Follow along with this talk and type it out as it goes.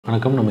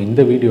வணக்கம். நம்ம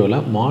இந்த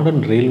வீடியோவில் மாடர்ன்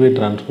ரயில்வே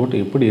டிரான்ஸ்போர்ட்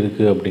எப்படி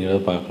இருக்குது அப்படிங்கிறத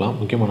பார்க்கலாம்.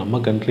 முக்கியமாக நம்ம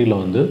கண்ட்ரியில்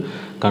வந்து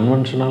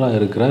கன்வென்ஷனலாக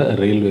இருக்கிற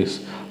ரயில்வேஸ்,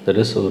 தட்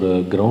இஸ் ஒரு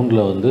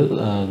கிரவுண்டில் வந்து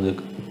அந்த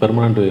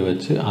பெர்மனண்ட் வே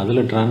வச்சு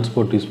அதில்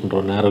டிரான்ஸ்போர்ட் யூஸ்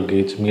பண்ணுறோம். நேரோ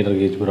gauge, metre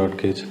gauge, broad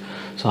gauge.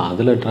 So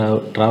அதில்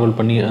ட்ராவல்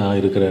பண்ணி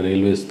இருக்கிற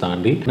ரயில்வேஸ்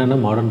தாண்டி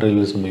என்னென்ன மாடர்ன்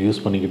ரயில்வேஸ் நம்ம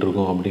யூஸ் பண்ணிக்கிட்டு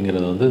இருக்கோம்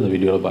அப்படிங்கிறத வந்து இந்த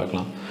வீடியோவில்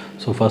பார்க்கலாம்.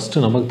 ஸோ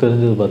ஃபஸ்ட்டு நமக்கு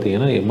தெரிஞ்சது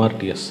பார்த்திங்கன்னா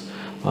MRTS,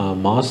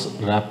 mass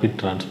rapid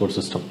transport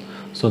system.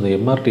 So இந்த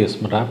MRTS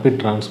ரேபிட்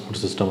டிரான்ஸ்போர்ட்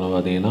சிஸ்டமில்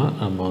பார்த்திங்கன்னா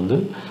நம்ம வந்து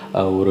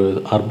ஒரு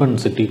அர்பன்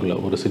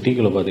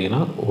சிட்டிக்குள்ளே பார்த்திங்கன்னா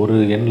ஒரு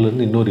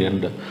எண்ட்லேருந்து இன்னொரு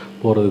எண்டு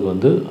போகிறதுக்கு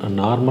வந்து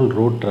நார்மல்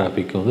ரோட்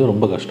டிராஃபிக் வந்து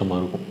ரொம்ப கஷ்டமாக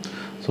இருக்கும்.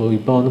 ஸோ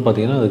இப்போ வந்து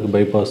பார்த்திங்கன்னா அதுக்கு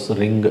பைபாஸ்,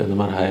 இந்த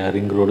மாதிரி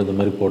ரிங் ரோடு இந்த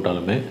மாதிரி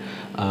போட்டாலுமே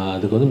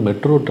அதுக்கு வந்து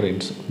metro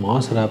trains,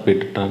 mass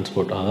rapid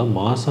transport, அதாவது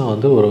மாதம்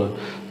வந்து ஒரு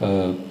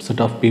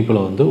செட் ஆஃப்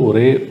பீப்புளை வந்து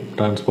ஒரே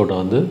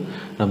டிரான்ஸ்போர்ட்டை வந்து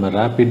நம்ம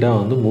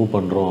ரேப்பிடாக வந்து மூவ்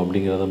பண்ணுறோம்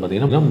அப்படிங்கிறத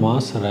பார்த்திங்கன்னா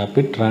mass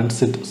rapid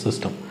transit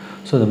system.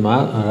 So இந்த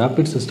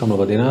ரேபிட் சிஸ்டமில்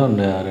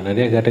பார்த்திங்கன்னா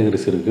நிறைய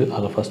கேட்டகரிஸ் இருக்குது.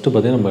 அதில் ஃபஸ்ட்டு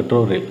பார்த்திங்கன்னா மெட்ரோ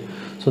ரயில்.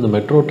 ஸோ இந்த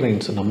மெட்ரோ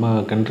ட்ரெயின்ஸ் நம்ம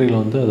கண்ட்ரியில்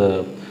வந்து அதை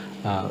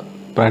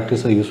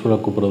ப்ராக்டிஸாக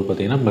யூஸ்ஃபுல்லாக கூப்பிட்றது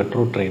பார்த்திங்கன்னா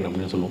மெட்ரோ ட்ரெயின்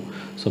அப்படின்னு சொல்லுவோம்.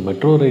 ஸோ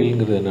மெட்ரோ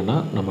ரயிலுங்கிறது என்னென்னா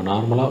நம்ம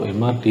நார்மலாக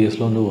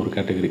MRTSல வந்து ஒரு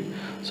கேட்டகரி.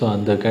 ஸோ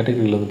அந்த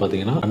கேட்டகரியில் வந்து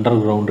பார்த்திங்கன்னா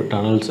அண்டர் கிரவுண்டு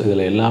டனல்ஸ்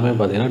இதில் எல்லாமே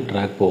பார்த்திங்கன்னா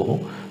ட்ராக்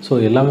போகும்.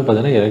 ஸோ எல்லாமே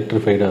பார்த்திங்கன்னா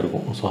எலக்ட்ரிஃபைடாக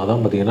இருக்கும். ஸோ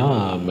அதான் பார்த்திங்கன்னா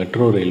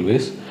மெட்ரோ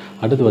ரயில்வேஸ்.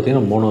 அடுத்து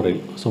பார்த்திங்கன்னா மோனோ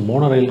ரயில். ஸோ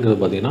மோனோ ரயிலுங்கிறது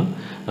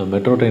பார்த்திங்கன்னா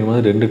மெட்ரோ ட்ரெயின்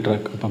வந்து 2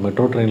 ட்ராக். இப்போ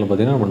மெட்ரோ ட்ரெயினில்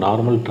பார்த்திங்கன்னா நம்ம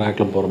நார்மல்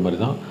ட்ராக்கில் போகிற மாதிரி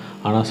தான்.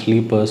 ஆனால்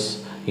ஸ்லீப்பர்ஸ்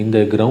இந்த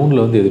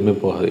கிரவுண்டில் வந்து எதுவுமே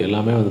போகாது.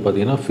 எல்லாமே வந்து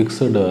பார்த்திங்கன்னா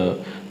ஃபிக்ஸடு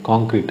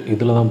காங்க்ரீட்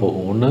இதில் தான்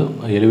போகும். ஒன்று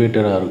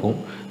எலிவேட்டடாக இருக்கும்,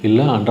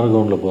 இல்லை அண்டர்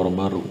கிரவுண்டில் போகிற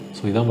மாதிரி இருக்கும்.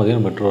 ஸோ இதான்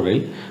பார்த்திங்கன்னா மெட்ரோ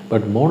ரயில்.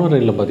 பட் மோனோ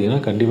ரயிலில்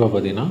பார்த்திங்கன்னா கண்டிப்பாக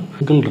பார்த்திங்கன்னா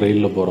சிங்கிள்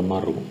ரயிலில் போகிற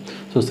மாதிரி இருக்கும்.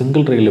 ஸோ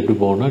சிங்கிள் ரயில் எப்படி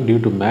போகணும்னா due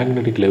to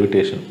magnetic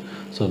levitation.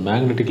 So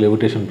magnetic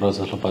levitation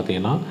ப்ராசஸில்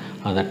பார்த்திங்கன்னா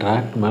அந்த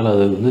ட்ராக் மேலே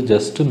அது வந்து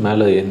ஜஸ்ட்டு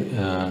மேலே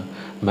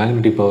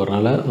மேக்னெட்டிக்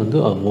பவர்னால் வந்து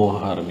அது மூவ்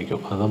ஆக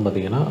ஆரம்பிக்கும். அதுதான்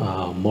பார்த்திங்கன்னா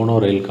மோனோ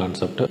ரயில்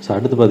கான்செப்ட். ஸோ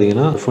அடுத்து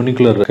பார்த்திங்கன்னா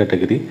funicular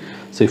category.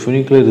 So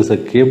funicular is a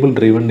cable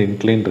driven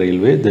incline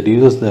railway that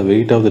uses the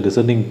weight of the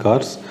descending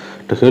cars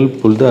to help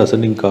pull the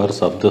ascending cars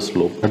up the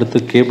slope.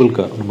 அடுத்து cable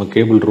car. நம்ம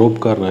cable rope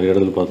car நிறைய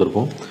இடத்துல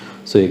பார்த்துருப்போம்.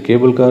 So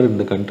cable car in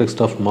the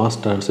context of mass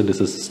transit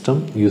is a system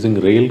using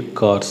rail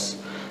cars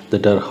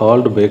that are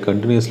hauled by a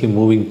continuously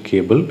moving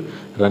cable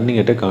running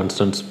at a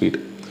constant speed.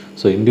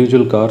 So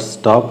individual cars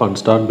stop and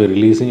start by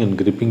releasing and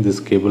gripping this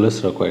cable as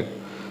required.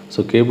 So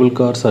cable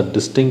cars are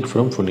distinct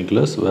from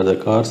funiculars where the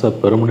cars are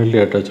permanently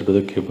attached to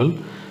the cable,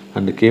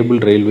 and the cable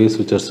railways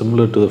which are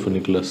similar to the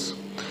funiculars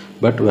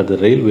but where the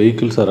rail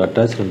vehicles are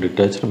attached and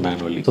detached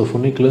manually. So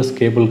funiculars,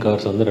 cable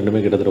cars வந்து ரெண்டுமே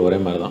கிட்டத்தட்ட ஒரே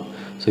மாதிரி தான்.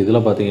 So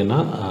இதில் பார்த்திங்கன்னா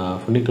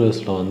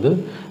ஃபுனிகுலர்ஸில் வந்து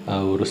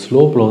ஒரு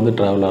ஸ்லோப்பில் வந்து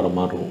ட்ராவல் ஆகிற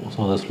மாதிரி இருக்கும். ஸோ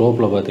அந்த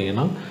ஸ்லோப்பில்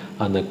பார்த்திங்கன்னா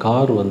அந்த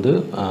கார் வந்து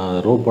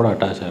ரோப்போட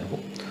அட்டாச்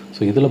ஆகிருக்கும்.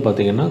 ஸோ இதில்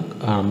பார்த்திங்கன்னா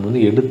நம்ம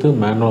வந்து எடுத்து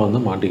மேனுவலாக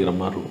வந்து மாட்டிக்கிற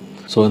மாதிரி இருக்கும்.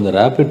 ஸோ இந்த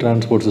ரேபிட்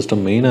டிரான்ஸ்போர்ட்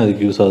சிஸ்டம் மெயினாக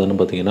அதுக்கு யூஸ் ஆகுதுன்னு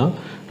பார்த்திங்கன்னா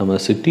நம்ம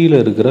சிட்டியில்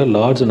இருக்கிற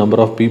லார்ஜ்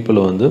நம்பர் ஆஃப்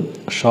பீப்புளை வந்து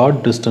ஷார்ட்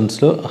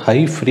டிஸ்டன்ஸில் ஹை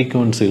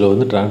ஃப்ரீக்குவன்சியில்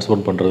வந்து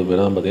டிரான்ஸ்போர்ட் பண்ணுறது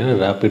பேர் தான் பார்த்திங்கன்னா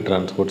ரேபிட்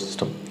டிரான்ஸ்போர்ட்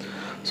சிஸ்டம்.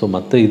 ஸோ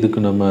மற்ற இதுக்கு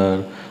நம்ம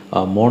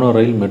மோனோ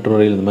ரயில், மெட்ரோ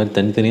ரயில் இந்த மாதிரி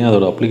தனித்தனியாக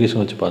அதோட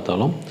அப்ளிகேஷன் வச்சு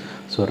பார்த்தாலும்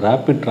ஸோ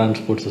ரேபிட்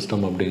டிரான்ஸ்போர்ட்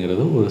சிஸ்டம்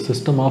அப்படிங்கிறது ஒரு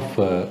system of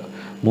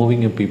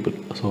moving a people.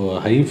 So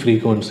high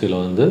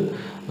ஃப்ரீக்குவன்சியில் வந்து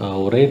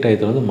ஒரே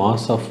டயத்தில் வந்து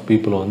மாஸ் ஆஃப்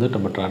பீப்புளை வந்து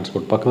நம்ம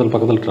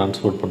பக்கத்தில்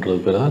டிரான்ஸ்போர்ட் பண்ணுறது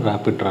பேர் தான்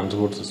rapid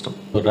transport system.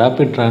 So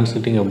rapid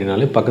transiting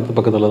அப்படின்னாலே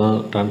பக்கத்தில் தான்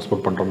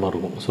டிரான்ஸ்போர்ட் பண்ணுற மாதிரி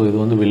இருக்கும். ஸோ இது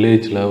வந்து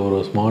வில்லேஜில், ஒரு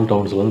ஸ்மால்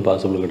டவுன்ஸில் வந்து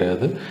பாசிபிள்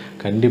கிடையாது.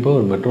 கண்டிப்பாக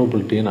ஒரு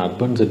மெட்ரோபாலிட்டியன்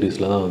அர்பன்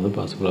சிட்டிஸில் தான் வந்து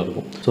பாசிபிளாக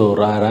இருக்கும். So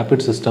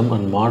rapid system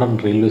and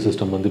modern railway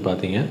system வந்து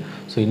பார்த்தீங்க.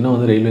 ஸோ இன்னும்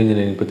வந்து ரயில்வே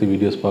இன்ஜினியரிங் பற்றி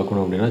வீடியோஸ்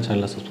பார்க்கணும் அப்படின்னா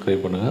சேனலை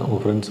சப்ஸ்கிரைப் பண்ணுங்கள்,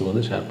 உங்கள் ஃப்ரெண்ட்ஸுக்கு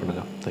வந்து ஷேர்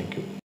பண்ணுங்கள்.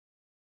 தேங்க்யூ.